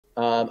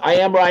I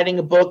am writing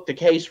a book, The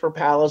Case for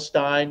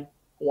Palestine,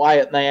 why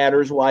it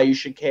matters, why you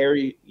should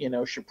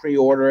should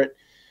pre-order it.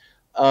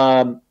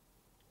 And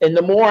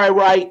the more I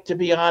write, to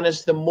be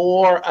honest, the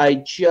more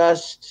I'm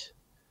just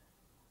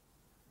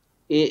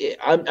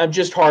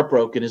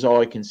heartbroken is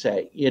all I can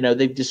say.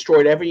 They've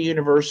destroyed every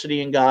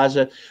university in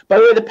Gaza. By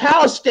the way, the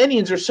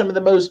Palestinians are some of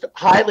the most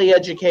highly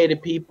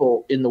educated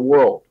people in the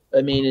world.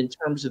 I mean, in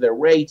terms of their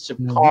rates of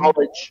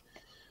college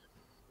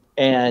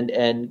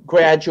and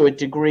graduate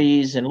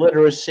degrees and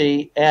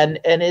literacy, and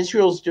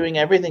Israel's doing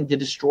everything to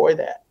destroy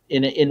that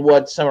in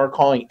what some are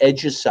calling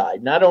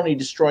edgicide, not only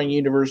destroying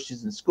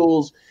universities and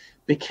schools,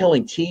 but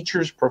killing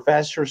teachers,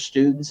 professors,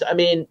 students. I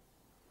mean,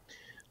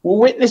 we're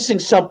witnessing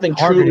something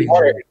truly,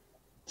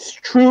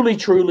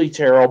 truly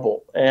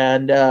terrible.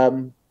 And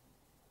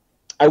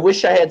I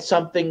wish I had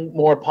something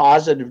more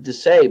positive to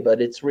say,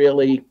 but it's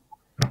really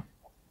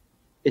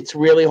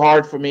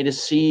hard for me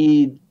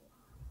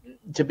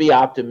to be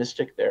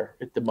optimistic there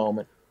at the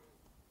moment.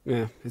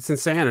 Yeah, it's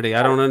insanity.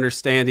 I don't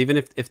understand. Even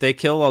if they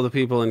kill all the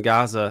people in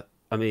Gaza,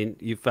 I mean,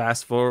 you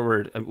fast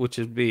forward, which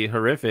would be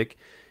horrific,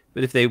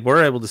 but if they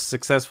were able to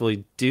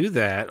successfully do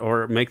that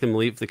or make them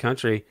leave the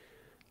country,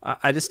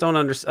 I just don't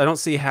understand. I don't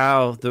see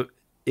how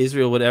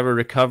Israel would ever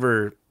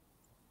recover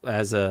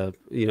as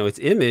its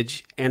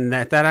image, and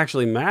that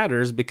actually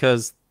matters,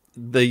 because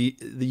the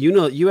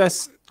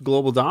U.S.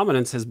 global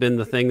dominance has been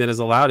the thing that has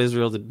allowed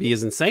Israel to be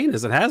as insane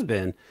as it has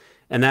been,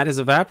 and that is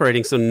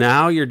evaporating. So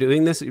now you're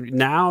doing this.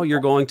 Now you're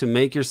going to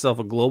make yourself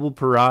a global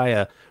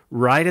pariah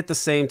right at the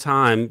same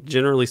time,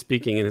 generally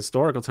speaking, in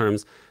historical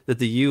terms, that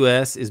the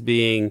U.S. is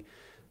being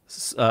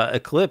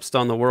eclipsed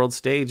on the world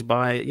stage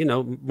by,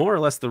 more or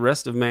less the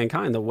rest of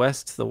mankind. The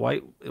West, the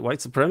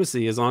white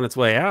supremacy is on its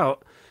way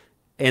out,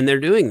 and they're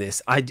doing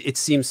this. It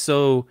seems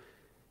so.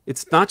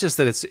 It's not just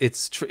that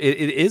it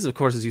is, of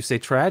course, as you say,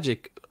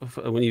 tragic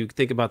when you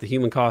think about the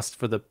human cost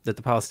that the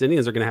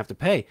Palestinians are going to have to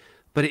pay,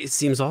 but it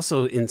seems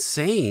also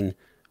insane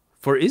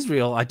for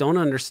Israel. I don't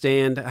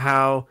understand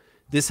how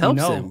this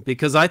helps them,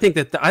 because I think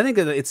that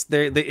it's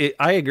there.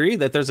 I agree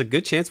that there's a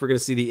good chance we're going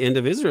to see the end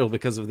of Israel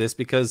because of this,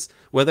 because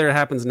whether it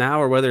happens now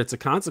or whether it's a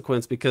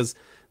consequence, because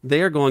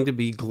they are going to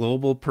be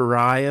global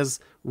pariahs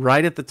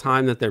right at the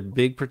time that their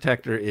big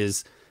protector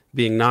is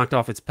being knocked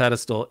off its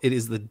pedestal. It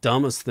is the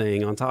dumbest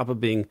thing, on top of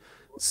being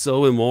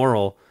so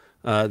immoral,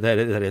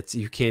 that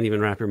you can't even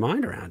wrap your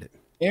mind around it.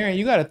 Aaron,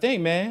 you got to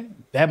think, man,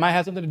 that might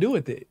have something to do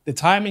with it. The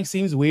timing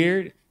seems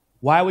weird.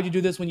 Why would you do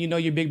this when you know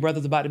your big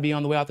brother's about to be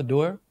on the way out the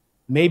door?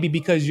 Maybe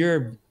because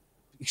you're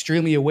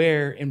extremely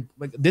aware. And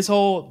like this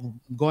whole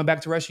going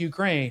back to Russia,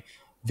 Ukraine,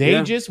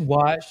 they just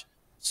watched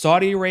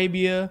Saudi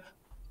Arabia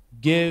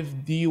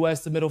give the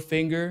U.S. the middle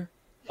finger.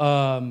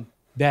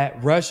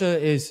 That Russia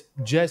is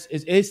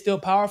still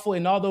powerful,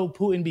 and although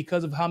Putin,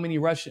 because of how many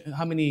Russian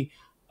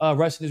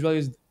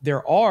Israelis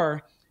there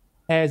are,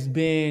 has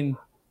been,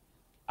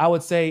 I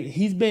would say,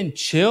 he's been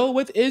chill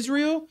with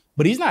Israel,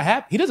 but he's not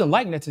happy. He doesn't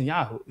like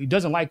Netanyahu. He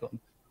doesn't like him.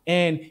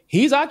 And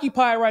he's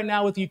occupied right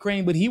now with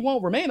Ukraine, but he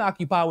won't remain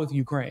occupied with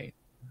Ukraine.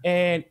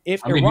 And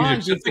if Iran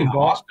he's accepting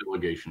Hamas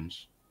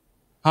delegations.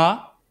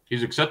 Huh?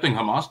 He's accepting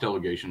Hamas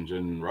delegations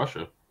in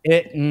Russia.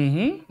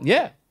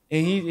 Yeah.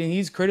 And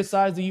he's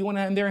criticized the UN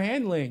and their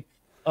handling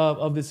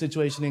of the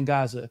situation in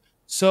Gaza.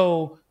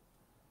 So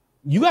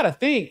you got to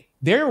think,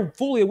 they're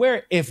fully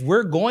aware, if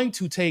we're going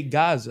to take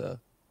Gaza,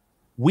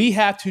 we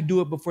have to do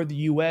it before the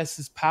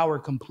U.S.'s power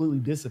completely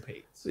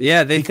dissipates.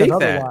 Yeah, they think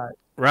that.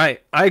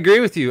 Right. I agree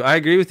with you.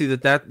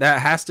 that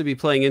has to be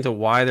playing into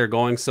why they're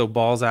going so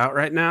balls out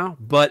right now.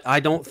 But I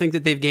don't think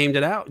that they've gamed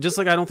it out. Just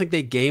like I don't think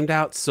they gamed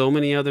out so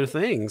many other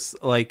things.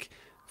 Like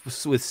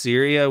with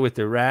Syria, with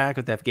Iraq,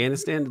 with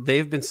Afghanistan,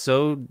 they've been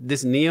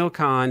this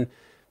neocon,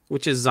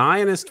 which is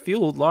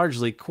Zionist-fueled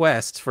largely,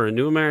 quest for a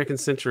new American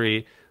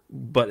century,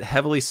 but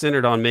heavily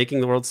centered on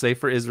making the world safe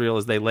for Israel,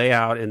 as they lay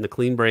out in the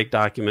Clean Break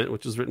document,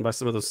 which was written by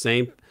some of those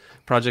same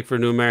Project for a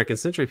New American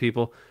Century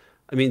people.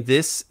 I mean,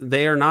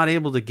 they are not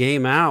able to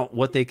game out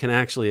what they can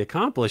actually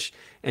accomplish.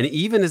 And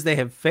even as they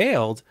have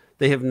failed,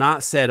 they have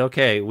not said,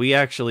 okay, we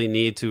actually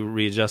need to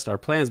readjust our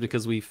plans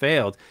because we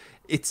failed.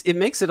 It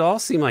makes it all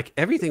seem like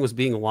everything was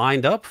being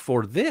lined up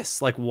for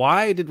this. Like,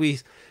 why did we...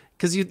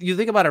 Because you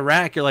think about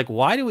Iraq, you're like,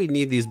 why do we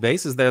need these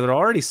bases there? They're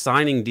already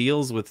signing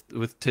deals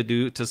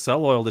to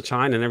sell oil to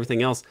China and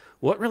everything else.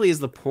 What really is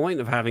the point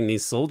of having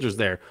these soldiers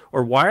there?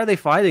 Or why are they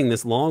fighting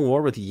this long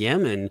war with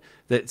Yemen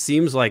that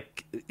seems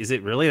like, is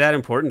it really that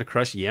important to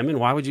crush Yemen?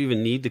 Why would you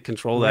even need to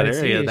control that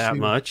area that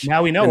much?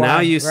 Now we know and why. Now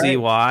you see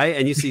why,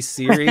 and you see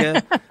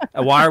Syria.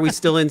 Why are we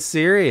still in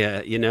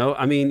Syria?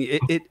 I mean,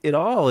 it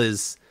all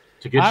is...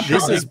 To get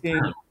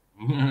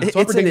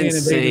it's an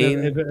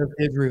insane... of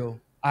Israel.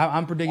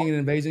 I'm predicting an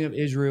invasion of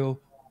Israel,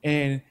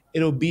 and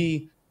it'll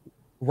be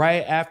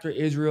right after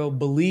Israel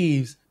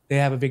believes they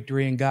have a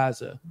victory in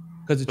Gaza.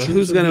 Because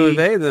who's going to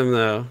invade them,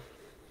 though?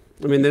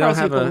 I mean, they don't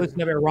have a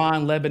coalition of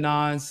Iran,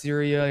 Lebanon,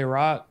 Syria,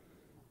 Iraq.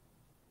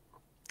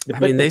 I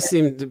mean, they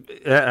seem to,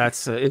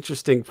 that's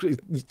interesting.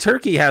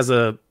 Turkey has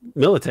a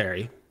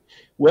military.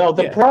 Well,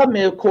 the Yeah.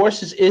 problem, of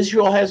course, is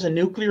Israel has a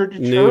nuclear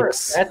deterrent.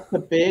 Nukes. That's the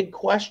big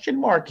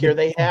question mark here.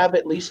 They have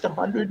at least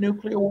 100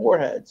 nuclear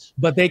warheads.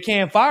 But they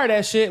can't fire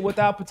that shit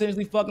without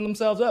potentially fucking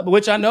themselves up.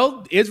 Which I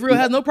know Israel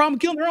has no problem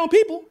killing their own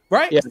people,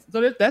 right? Yeah.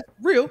 So that's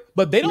real.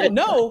 But they don't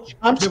know the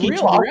Chomsky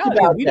real talked reality.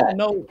 about We that. don't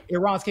know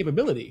Iran's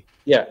capability.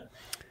 Yeah.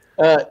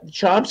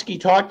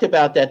 Chomsky talked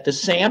about that. The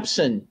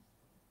Samson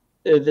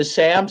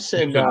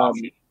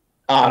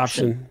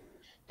option.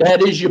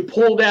 That is, you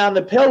pull down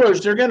the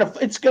pillars,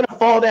 it's gonna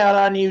fall down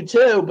on you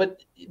too.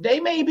 But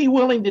they may be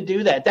willing to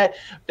do that. That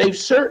they've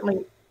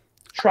certainly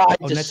tried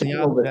to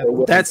signal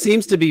that. That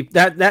seems to be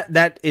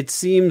that it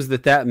seems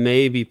that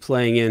may be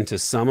playing into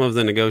some of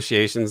the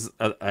negotiations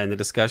and the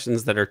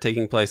discussions that are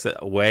taking place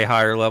at way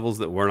higher levels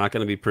that we're not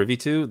going to be privy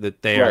to.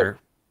 That they are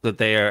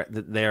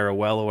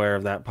well aware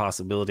of that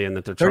possibility, and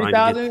that they're trying to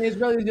get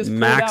Israelis just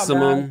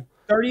maximum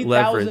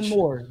 30,000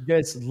 more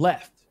just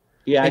left.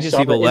 Yeah,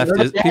 people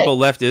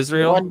left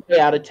Israel. 1 day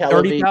out of Tel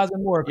Aviv.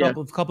 30,000 more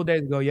a couple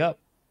days ago. Yep,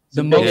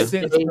 the most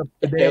since the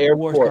day the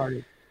war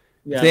started.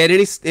 Yeah. If they had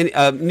any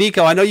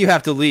Nico, I know you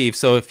have to leave,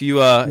 so if you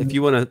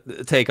want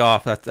to take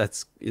off,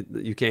 that's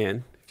you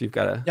can. If you've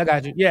got a, I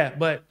got you. Yeah,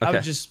 but okay. I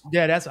was just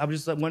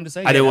wanted to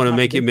say. I didn't want to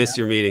make you miss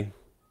your meeting.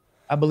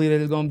 I believe that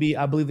there's going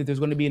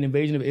to be an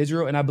invasion of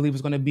Israel, and I believe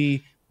it's going to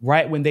be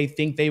right when they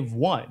think they've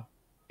won.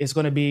 It's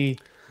going to be.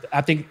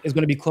 I think it's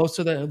going to be close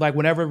to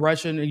whenever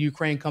Russia and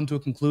Ukraine come to a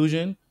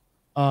conclusion,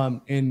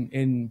 and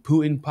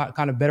Putin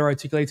kind of better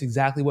articulates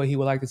exactly what he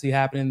would like to see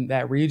happen in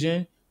that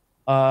region.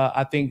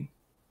 I think,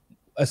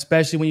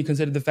 especially when you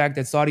consider the fact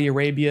that Saudi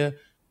Arabia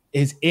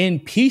is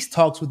in peace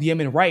talks with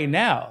Yemen right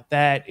now,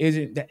 that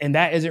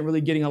isn't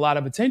really getting a lot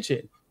of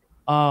attention.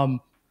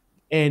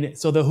 And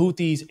so the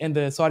Houthis and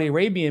the Saudi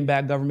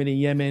Arabian-backed government in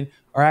Yemen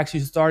are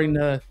actually starting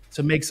to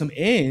make some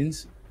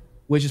ends,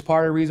 which is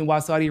part of the reason why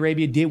Saudi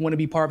Arabia did want to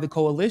be part of the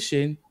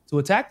coalition to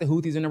attack the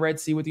Houthis in the Red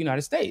Sea with the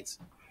United States.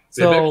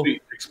 They've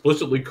actually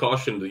explicitly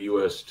cautioned the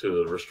U.S.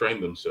 to restrain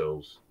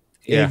themselves.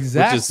 Yeah,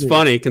 exactly. Which is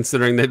funny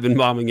considering they've been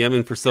bombing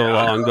Yemen for so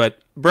long.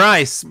 But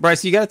Bryce,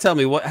 you got to tell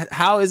me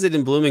how is it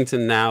in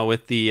Bloomington now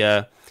with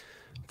the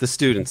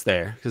students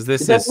there? Because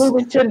this is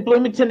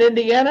Bloomington,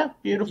 Indiana,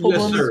 beautiful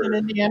Bloomington, sir.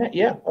 Indiana.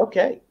 Yeah,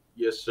 okay.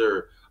 Yes,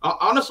 sir.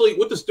 Honestly,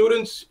 with the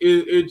students,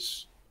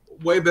 it's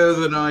way better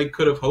than I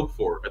could have hoped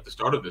for at the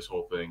start of this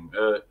whole thing.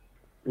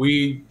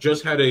 We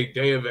just had a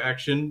day of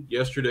action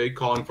yesterday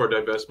calling for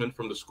divestment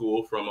from the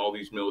school from all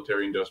these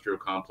military-industrial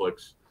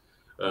complex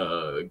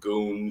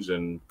goons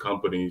and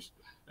companies,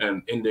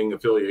 and ending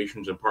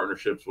affiliations and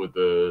partnerships with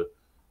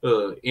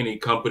any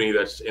company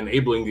that's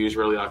enabling the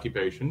Israeli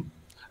occupation.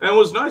 And it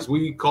was nice.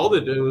 We called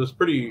it. It was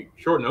pretty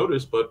short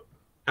notice, but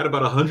had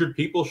about 100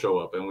 people show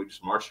up, and we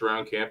just marched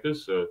around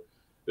campus.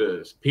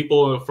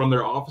 People from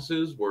their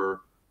offices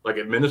were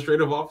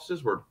administrative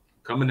offices were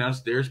coming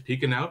downstairs,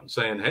 peeking out, and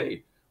saying,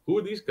 "Hey, who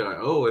are these guys?"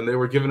 Oh, and they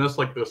were giving us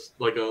a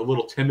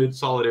little timid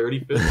solidarity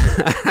fist.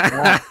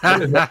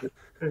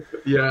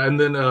 Yeah, and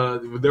then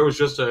there was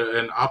just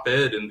an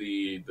op-ed in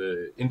the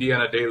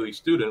Indiana Daily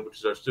Student, which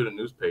is our student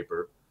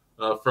newspaper,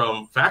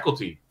 from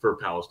Faculty for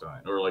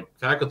Palestine, or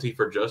Faculty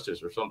for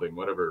Justice or something,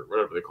 whatever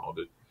they called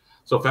it.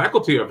 So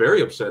faculty are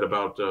very upset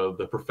about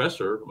the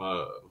professor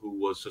who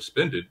was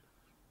suspended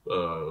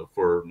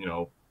for,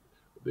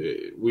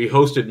 we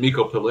hosted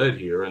Miko Peled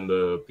here, and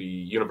the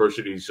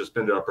university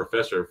suspended our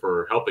professor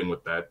for helping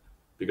with that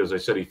because they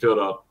said he filled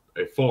out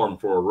a form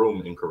for a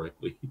room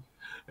incorrectly,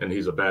 and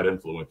he's a bad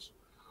influence.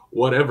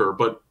 Whatever,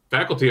 but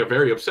faculty are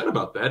very upset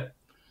about that.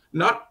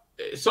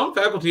 Some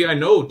faculty I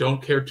know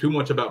don't care too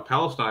much about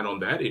Palestine on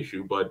that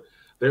issue, but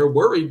they're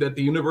worried that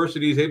the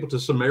university is able to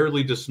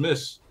summarily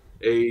dismiss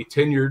a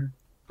tenured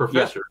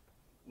professor,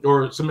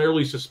 or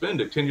summarily suspend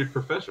a tenured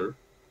professor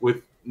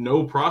with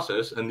no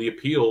process and the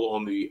appeal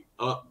on the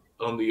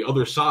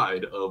other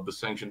side of the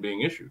sanction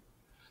being issued.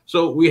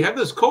 So we have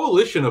this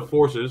coalition of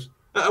forces,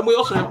 and we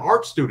also have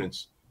art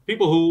students,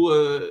 people who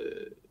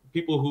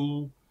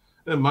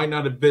might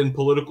not have been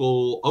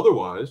political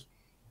otherwise.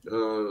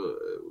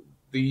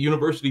 The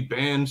university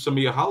banned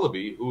Samia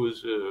Halabi, who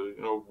is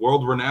a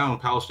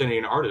world-renowned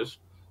Palestinian artist.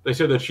 They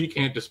said that she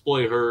can't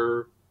display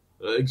her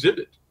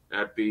exhibit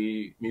at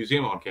the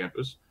museum on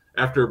campus.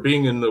 After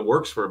being in the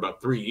works for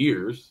about 3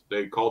 years,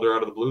 they called her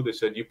out of the blue. They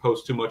said, "You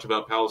post too much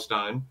about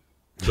Palestine,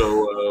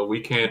 so we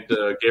can't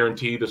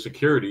guarantee the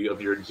security of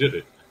your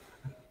exhibit."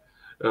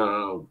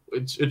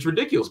 It's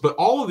ridiculous. But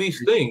all of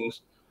these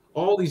things,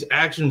 all these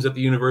actions that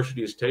the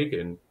university has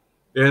taken,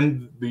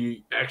 and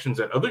the actions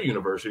that other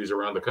universities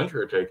around the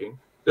country are taking,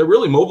 they're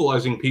really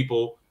mobilizing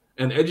people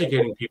and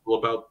educating people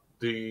about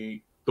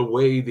the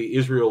way the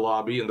Israel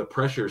lobby and the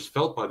pressures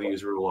felt by the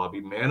Israel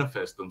lobby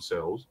manifest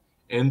themselves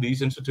in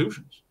these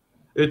institutions.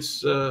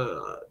 It's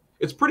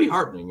pretty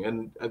heartening.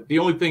 And the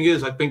only thing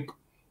is, I think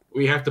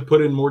we have to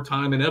put in more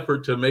time and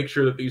effort to make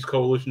sure that these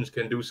coalitions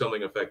can do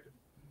something effective.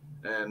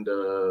 And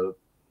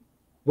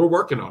we're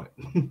working on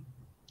it.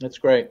 That's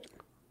great.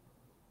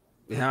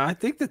 Yeah, I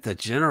think that the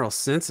general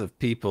sense of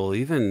people,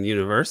 even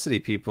university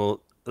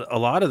people, a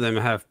lot of them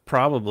have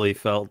probably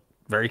felt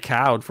very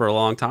cowed for a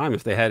long time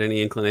if they had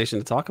any inclination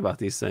to talk about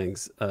these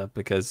things,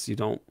 because you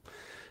don't.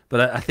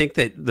 But I think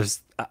that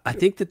I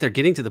think that they're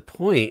getting to the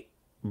point,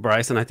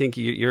 Bryce, and I think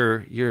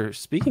you're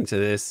speaking to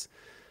this.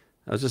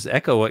 I'll just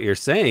echo what you're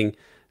saying,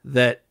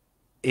 that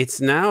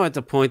it's now at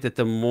the point that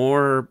the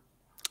more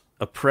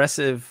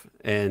oppressive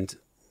and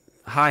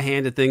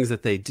high-handed things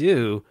that they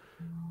do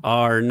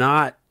are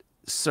not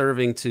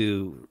serving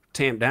to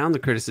tamp down the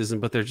criticism,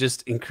 but they're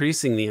just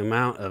increasing the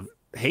amount of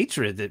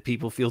hatred that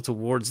people feel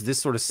towards this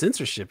sort of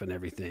censorship and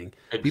everything.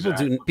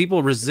 Exactly.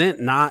 People resent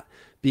not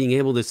being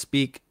able to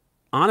speak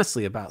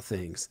honestly about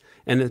things.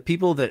 And the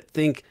people that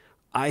think,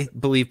 I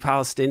believe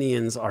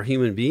Palestinians are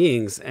human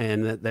beings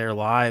and that their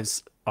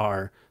lives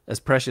are as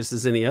precious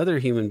as any other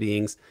human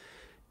beings,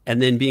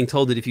 and then being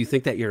told that if you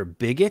think that, you're a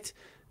bigot,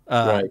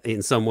 Right.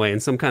 in some way,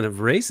 and some kind of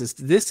racist.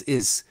 This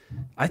is,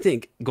 I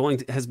think,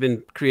 has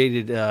been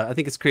created. I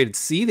think it's created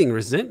seething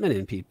resentment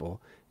in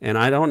people, and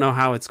I don't know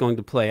how it's going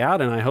to play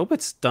out. And I hope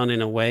it's done in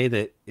a way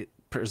that it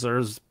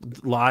preserves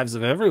lives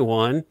of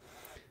everyone,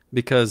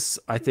 because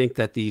I think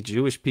that the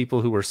Jewish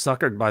people who were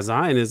suckered by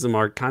Zionism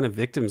are kind of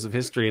victims of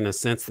history in a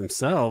sense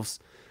themselves.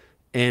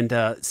 And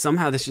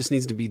somehow this just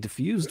needs to be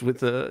diffused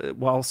with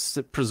while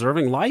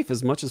preserving life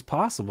as much as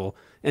possible.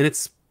 And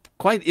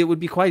it would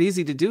be quite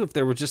easy to do if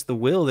there were just the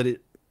will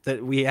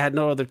that we had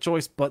no other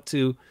choice but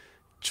to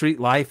treat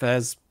life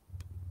as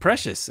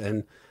precious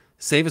and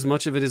save as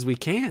much of it as we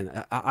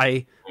can.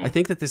 I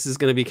think that this is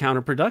going to be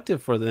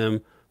counterproductive for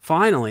them.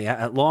 Finally,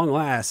 at long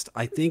last,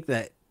 I think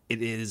that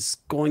it is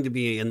going to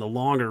be in the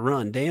longer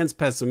run. Dan's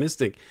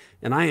pessimistic,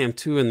 and I am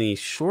too in the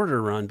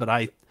shorter run. But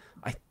I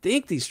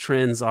think these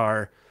trends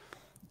are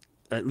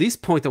at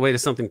least point the way to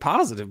something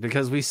positive,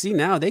 because we see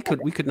now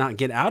we could not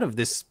get out of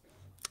this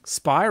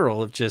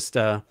spiral of just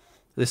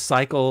this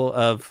cycle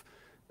of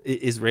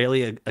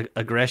Israeli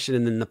aggression,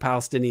 and then the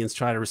Palestinians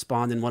try to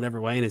respond in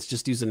whatever way, and it's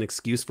just using an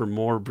excuse for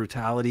more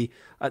brutality.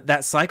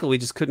 That cycle we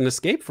just couldn't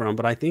escape from.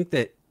 But I think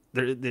that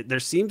there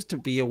seems to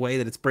be a way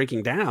that it's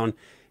breaking down.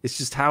 It's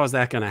just, how is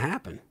that going to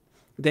happen?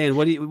 Dan,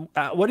 what do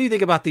you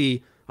think about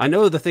I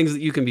know the things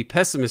that you can be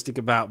pessimistic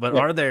about, but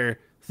are there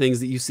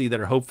things that you see that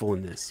are hopeful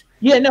in this?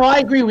 Yeah, no, I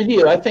agree with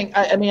you.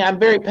 I mean, I'm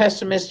very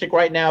pessimistic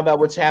right now about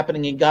what's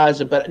happening in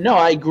Gaza, but no,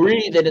 I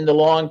agree that in the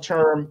long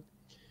term,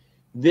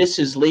 this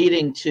is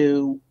leading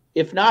to,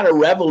 if not a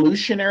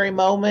revolutionary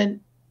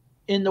moment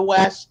in the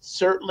West,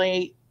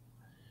 certainly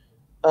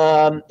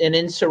an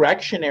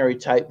insurrectionary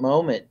type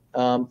moment,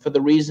 for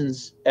the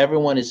reasons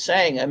everyone is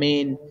saying. I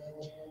mean,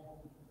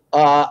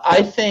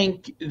 I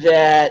think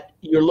that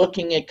you're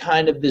looking at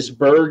kind of this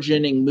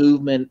burgeoning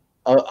movement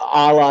a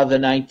la the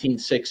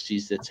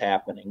 1960s that's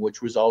happening,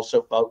 which was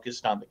also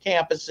focused on the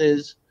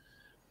campuses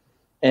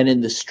and in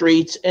the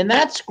streets, and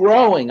that's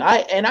growing.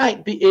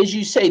 As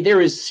you say,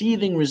 there is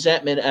seething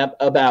resentment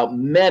about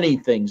many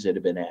things that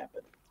have been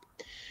happening.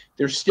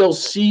 There's still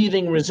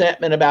seething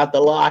resentment about the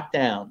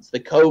lockdowns,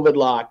 the COVID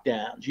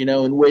lockdowns,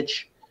 in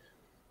which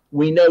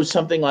we know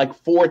something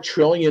like $4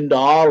 trillion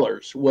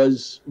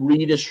was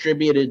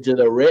redistributed to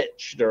the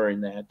rich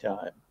during that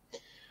time.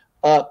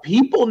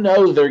 People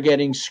know they're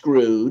getting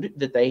screwed,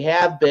 that they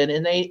have been,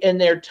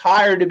 and they're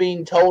tired of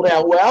being told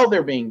how well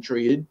they're being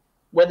treated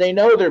when they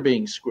know they're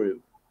being screwed.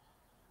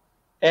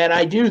 And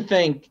I do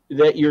think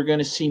that you're going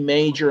to see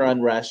major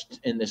unrest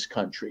in this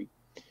country.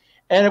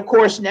 And of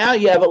course, now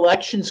you have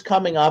elections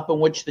coming up in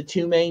which the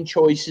two main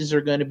choices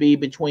are going to be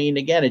between,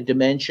 again, a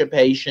dementia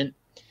patient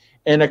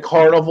and a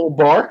carnival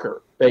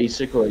barker,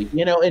 basically,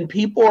 and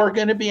people are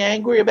going to be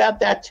angry about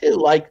that too.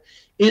 Like,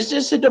 is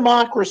this a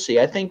democracy?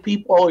 I think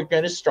people are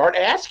going to start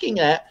asking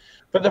that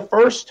for the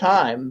first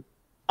time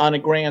on a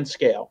grand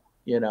scale,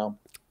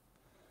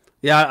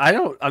 Yeah,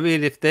 I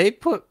mean, if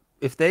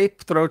they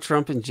throw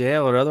Trump in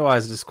jail or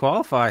otherwise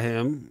disqualify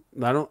him,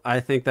 I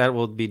think that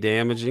will be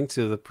damaging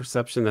to the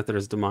perception that there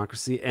is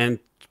democracy. And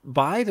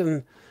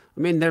Biden, I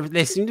mean,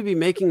 they seem to be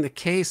making the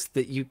case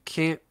that you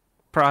can't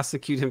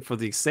prosecute him for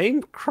the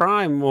same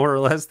crime, more or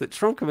less, that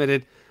Trump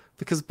committed,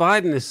 because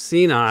Biden is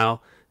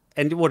senile.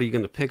 And what are you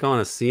going to pick on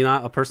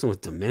a person with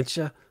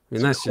dementia? I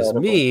mean, that's just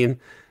mean.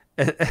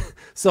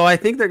 So I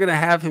think they're going to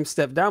have him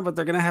step down, but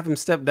they're going to have him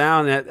step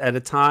down at a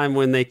time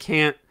when they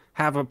can't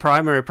have a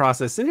primary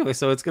process anyway.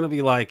 So it's going to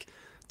be like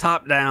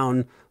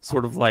top-down,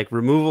 sort of like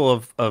removal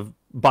of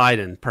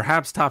Biden,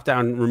 perhaps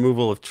top-down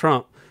removal of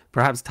Trump,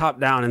 perhaps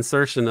top-down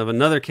insertion of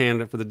another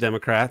candidate for the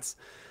Democrats.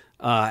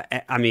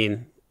 I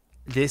mean,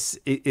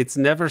 it's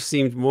never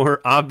seemed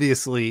more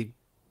obviously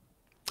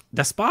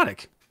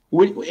despotic.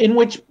 In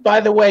which,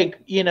 by the way,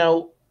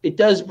 it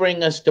does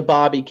bring us to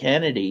Bobby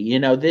Kennedy.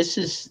 This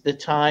is the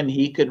time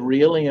he could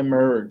really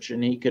emerge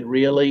and he could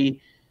really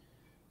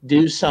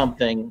do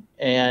something.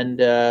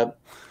 And, as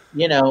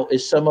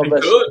some of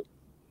us,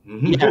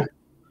 yeah,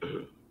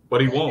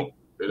 but he won't.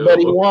 But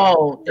he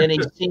won't, and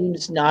he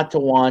seems not to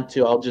want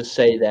to. I'll just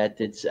say that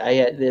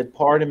the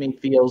part of me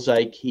feels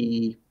like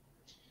he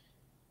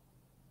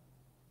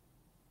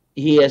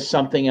he has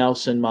something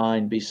else in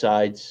mind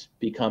besides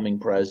becoming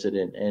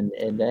president, and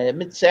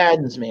it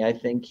saddens me. I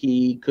think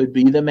he could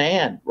be the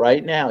man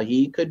right now.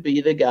 He could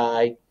be the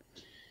guy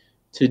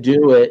to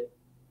do it,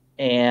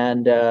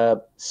 and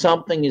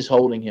something is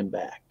holding him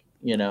back.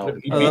 You know,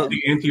 He beat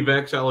the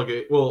anti-vax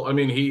allegation. Well, I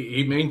mean,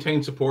 he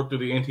maintained support through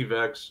the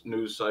anti-vax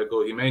news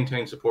cycle. He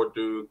maintained support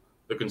through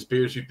the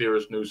conspiracy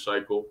theorist news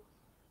cycle,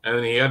 and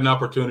then he had an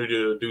opportunity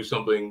to do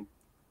something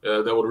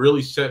that would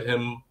really set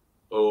him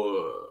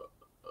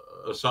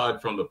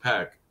aside from the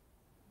pack,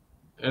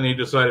 and he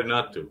decided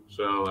not to.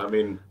 So, I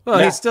mean, well,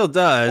 he still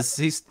does.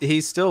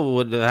 He still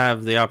would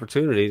have the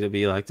opportunity to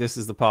be like, this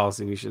is the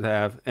policy we should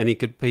have, and he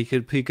could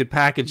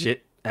package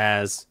it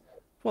as,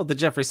 well, the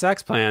Jeffrey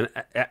Sachs plan.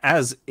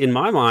 As in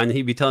my mind,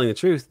 he'd be telling the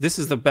truth. This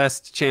is the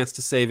best chance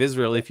to save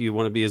Israel if you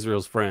want to be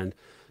Israel's friend.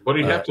 But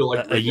he'd have to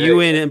like a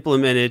UN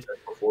implemented.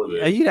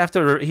 He'd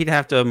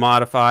have to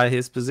modify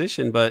his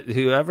position. But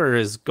whoever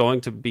is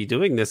going to be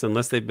doing this,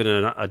 unless they've been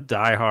a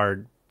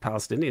diehard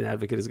Palestinian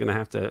advocate, is going to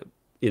have to,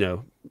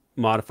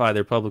 modify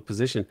their public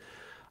position.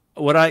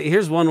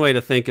 Here's one way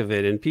to think of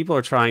it, and people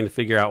are trying to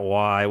figure out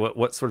why.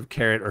 What sort of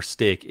carrot or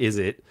stick is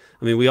it?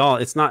 I mean,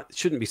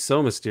 shouldn't be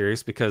so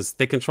mysterious because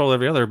they control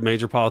every other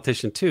major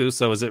politician too.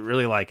 So is it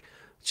really like,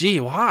 gee,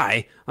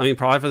 why? I mean,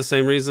 probably for the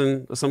same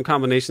reason, some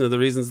combination of the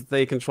reasons that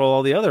they control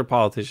all the other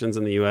politicians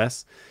in the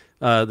U.S.,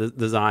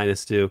 the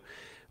Zionists do.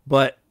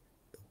 But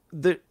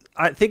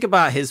I think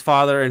about his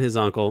father and his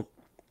uncle,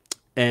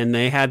 and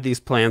they had these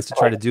plans to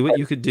try to do what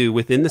you could do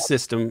within the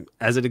system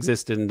as it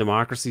existed in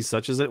democracy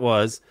such as it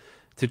was,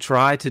 to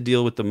try to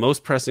deal with the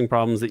most pressing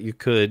problems that you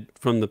could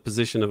from the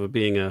position of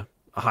being a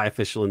high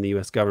official in the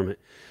U.S. government.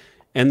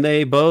 And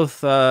they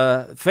both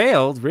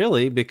failed,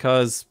 really,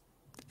 because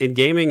in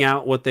gaming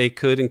out what they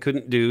could and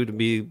couldn't do to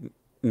be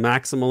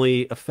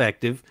maximally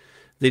effective,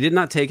 they did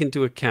not take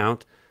into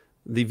account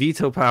the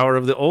veto power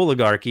of the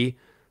oligarchy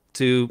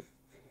to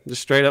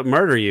just straight up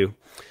murder you.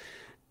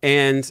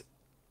 And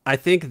I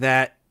think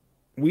that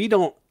we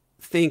don't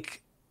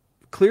think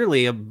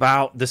clearly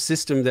about the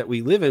system that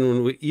we live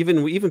in. When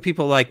even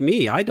people like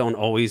me, I don't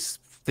always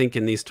think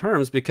in these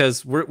terms,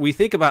 because we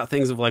think about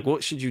things of like,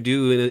 what should you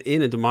do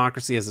in a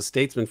democracy as a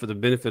statesman for the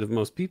benefit of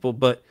most people?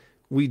 But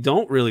we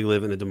don't really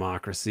live in a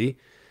democracy.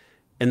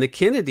 And the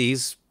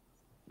Kennedys,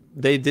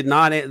 they did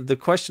not, the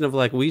question of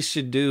like, we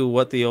should do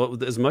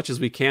as much as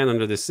we can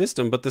under this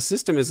system, but the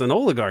system is an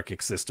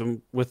oligarchic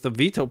system with the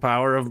veto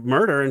power of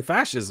murder and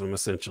fascism,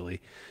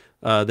 essentially,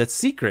 that's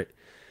secret.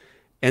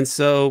 And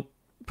so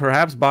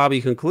perhaps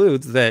Bobby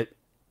concludes that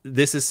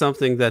this is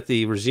something that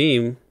the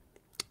regime,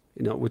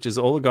 which is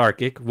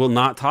oligarchic, will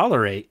not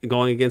tolerate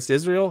going against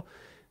Israel.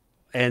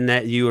 And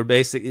that you are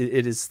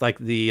it is like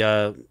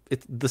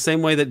it's the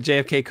same way that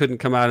JFK couldn't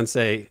come out and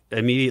say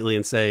immediately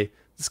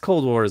this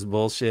Cold War is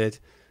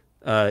bullshit.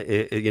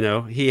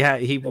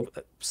 He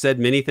said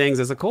many things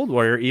as a Cold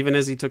Warrior, even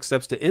as he took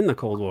steps to end the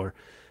Cold War.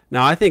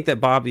 Now, I think that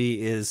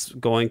Bobby is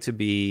going to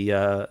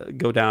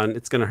go down.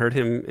 It's going to hurt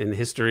him in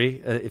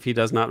history if he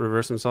does not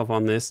reverse himself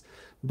on this.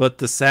 But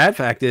the sad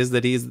fact is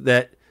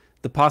that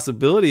the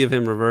possibility of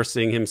him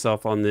reversing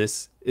himself on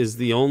this is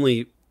the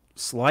only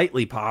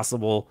slightly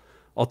possible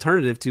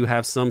alternative to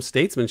have some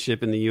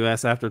statesmanship in the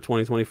U.S. after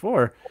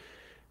 2024.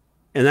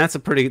 And that's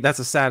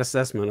a sad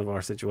assessment of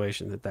our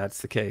situation,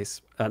 that's the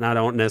case. And I'm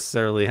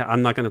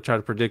not going to try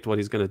to predict what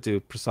he's going to do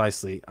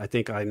precisely. I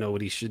think I know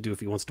what he should do if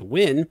he wants to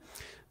win,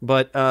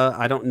 but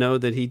I don't know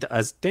that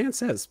as Dan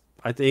says,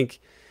 I think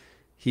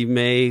he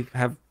may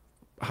have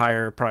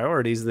higher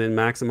priorities than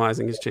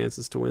maximizing his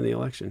chances to win the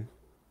election.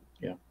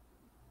 Yeah.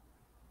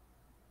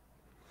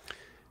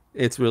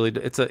 It's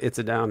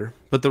a downer.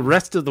 But the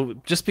rest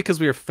of just because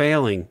we are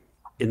failing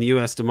in the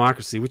U.S.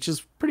 democracy, which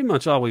is pretty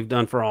much all we've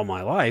done for all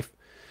my life,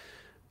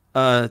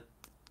 the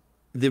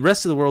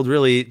rest of the world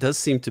really does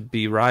seem to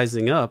be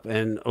rising up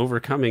and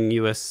overcoming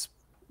U.S.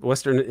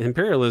 Western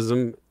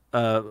imperialism,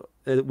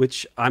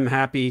 which I'm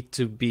happy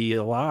to be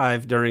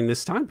alive during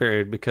this time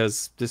period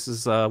because this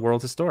is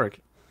world historic.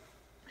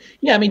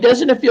 Yeah, I mean,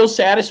 doesn't it feel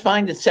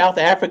satisfying that South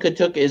Africa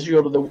took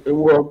Israel to the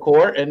World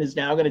Court and is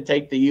now going to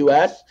take the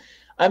U.S.?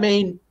 I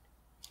mean,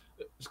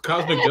 it's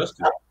cosmic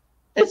justice.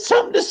 It's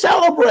something to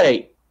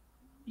celebrate.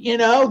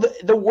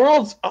 The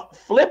world's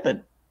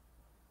flipping.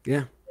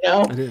 Yeah,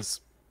 it is.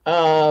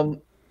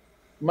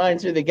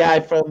 Reminds me of the guy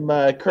from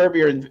Curb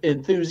Your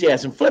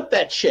Enthusiasm. Flip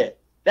that shit.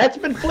 That's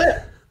been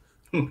flipped.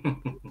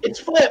 It's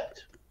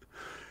flipped.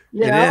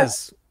 It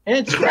is. And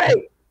it's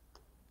great.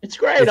 It's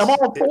great. I'm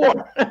all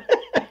for it.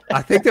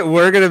 I think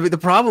that the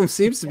problem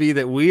seems to be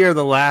that we are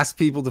the last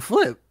people to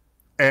flip.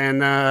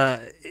 And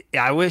I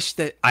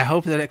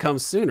hope that it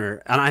comes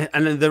sooner. And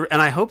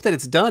I hope that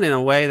it's done in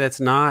a way that's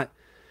not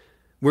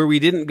where we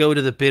didn't go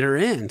to the bitter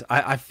end.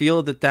 I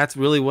feel that that's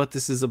really what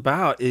this is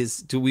about, is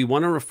do we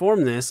want to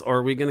reform this, or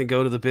are we going to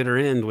go to the bitter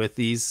end with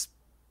this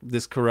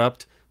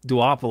corrupt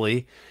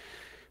duopoly?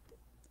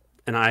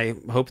 And I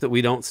hope that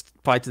we don't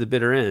fight to the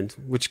bitter end,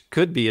 which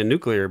could be a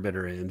nuclear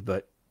bitter end,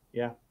 but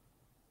yeah.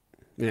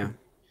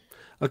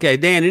 Okay,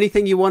 Dan,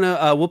 anything you want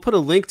to, we'll put a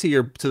link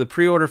to the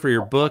pre-order for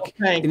your book. Oh,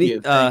 thank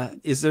you.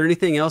 Is there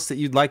anything else that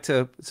you'd like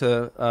to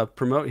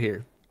promote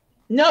here?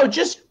 No,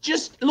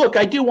 just look,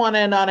 I do want to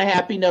end on a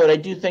happy note. I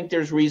do think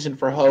there's reason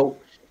for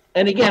hope.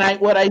 And again,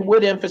 what I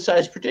would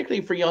emphasize, particularly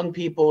for young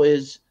people,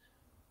 is,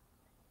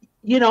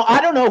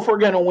 I don't know if we're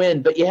going to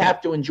win, but you have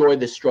to enjoy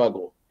the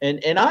struggle.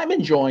 And I'm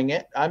enjoying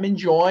it. I'm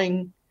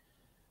enjoying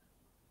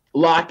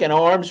locking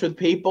arms with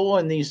people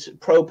in these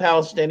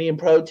pro-Palestinian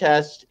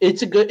protests.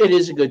 It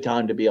is a good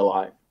time to be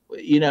alive.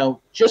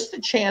 Just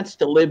the chance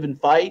to live and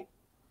fight,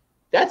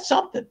 that's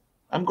something.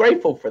 I'm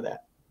grateful for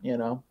that.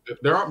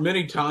 There aren't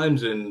many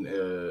times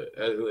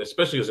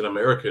especially as an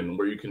American,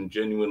 where you can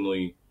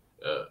genuinely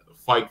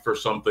fight for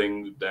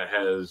something that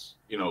has,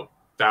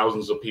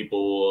 thousands of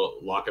people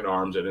locking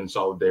arms and in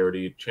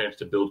solidarity, a chance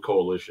to build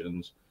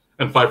coalitions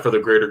and fight for the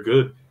greater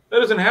good. That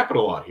doesn't happen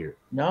a lot here.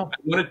 No.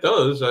 When it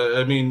does,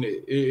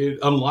 it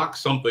unlocks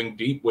something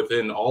deep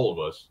within all of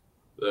us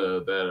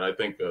that I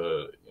think,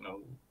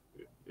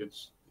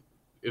 it's.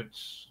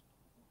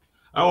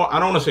 I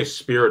don't want to say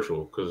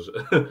spiritual, because,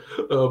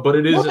 but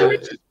it is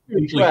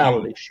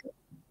spirituality.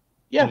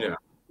 Yeah,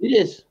 it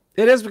is.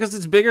 It is, because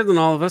it's bigger than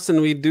all of us,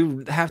 and we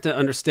do have to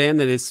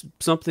understand that it's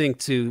something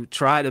to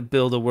try to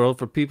build a world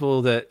for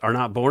people that are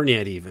not born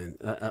yet, even,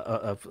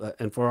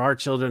 and for our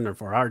children, or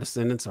for our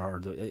descendants, or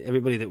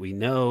everybody that we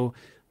know,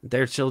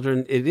 their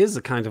children. It is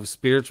a kind of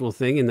spiritual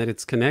thing, in that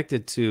it's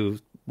connected to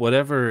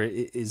whatever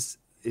is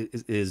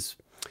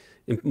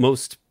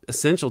most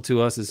essential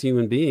to us as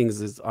human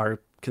beings, is our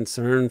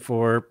concern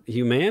for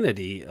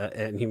humanity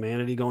and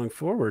humanity going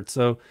forward.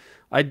 So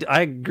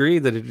I agree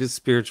that it is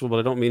spiritual, but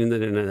I don't mean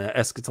that in an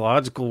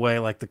eschatological way,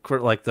 like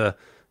the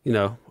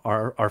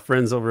our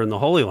friends over in the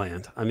Holy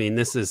Land. I mean,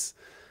 this is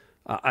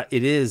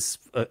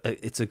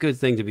it's a good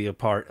thing to be a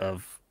part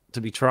of,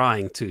 to be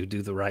trying to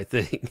do the right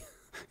thing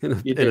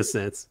in a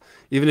sense,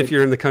 even if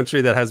you're in the country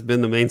that has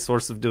been the main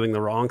source of doing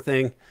the wrong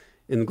thing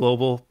in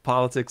global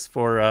politics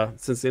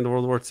since the end of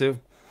World War II.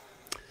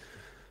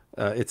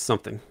 It's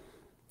something.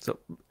 So,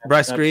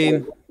 Bryce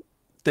Green,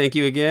 thank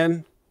you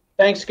again.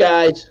 Thanks,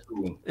 guys.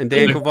 And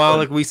Dan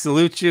Kovalik, we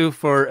salute you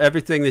for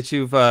everything that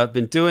you've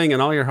been doing and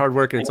all your hard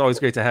work, and it's always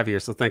great to have you here.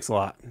 So thanks a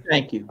lot.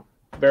 Thank you.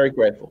 Very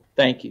grateful.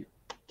 Thank you.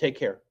 Take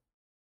care.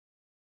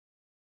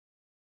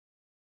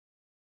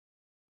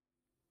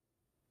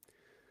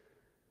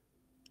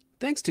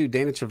 Thanks to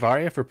Dana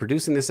Chavarria for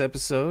producing this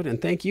episode, and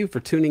thank you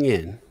for tuning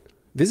in.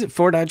 Visit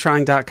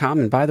ForDiedTrying.com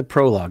and buy the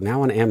prologue,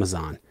 now on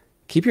Amazon.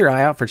 Keep your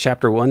eye out for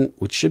Chapter 1,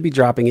 which should be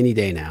dropping any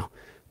day now.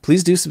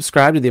 Please do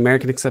subscribe to the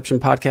American Exception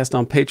podcast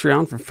on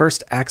Patreon for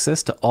first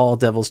access to all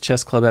Devil's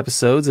Chess Club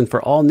episodes, and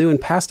for all new and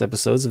past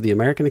episodes of the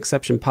American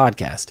Exception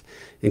podcast,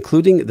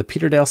 including the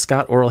Peter Dale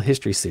Scott Oral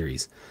History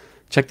series.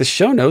 Check the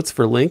show notes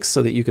for links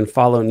so that you can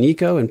follow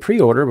Nico and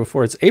pre-order,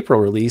 before its April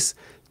release,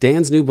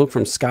 Dan's new book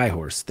from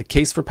Skyhorse, The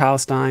Case for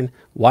Palestine,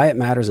 Why It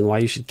Matters and Why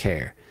You Should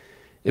Care.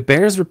 It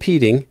bears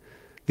repeating,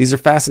 these are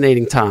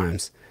fascinating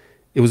times.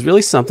 It was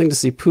really something to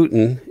see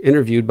Putin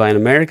interviewed by an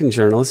American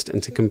journalist,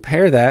 and to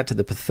compare that to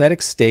the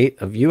pathetic state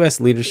of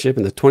U.S. leadership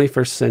in the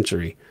 21st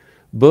century.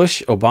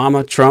 Bush,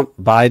 Obama, Trump,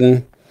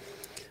 Biden.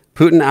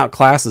 Putin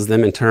outclasses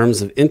them in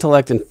terms of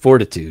intellect and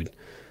fortitude.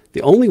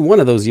 The only one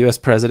of those U.S.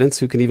 presidents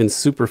who can even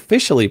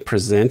superficially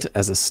present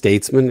as a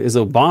statesman is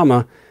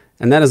Obama,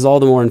 and that is all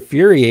the more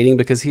infuriating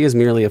because he is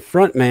merely a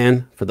front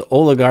man for the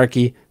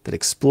oligarchy that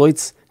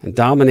exploits and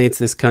dominates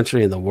this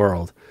country and the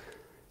world.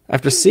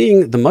 After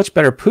seeing the much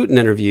better Putin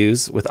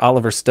interviews with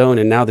Oliver Stone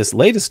and now this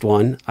latest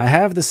one, I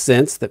have the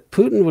sense that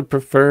Putin would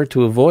prefer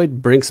to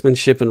avoid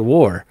brinksmanship and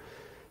war.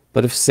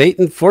 But if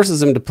Satan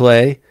forces him to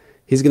play,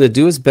 he's going to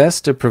do his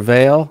best to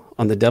prevail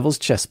on the devil's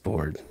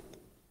chessboard.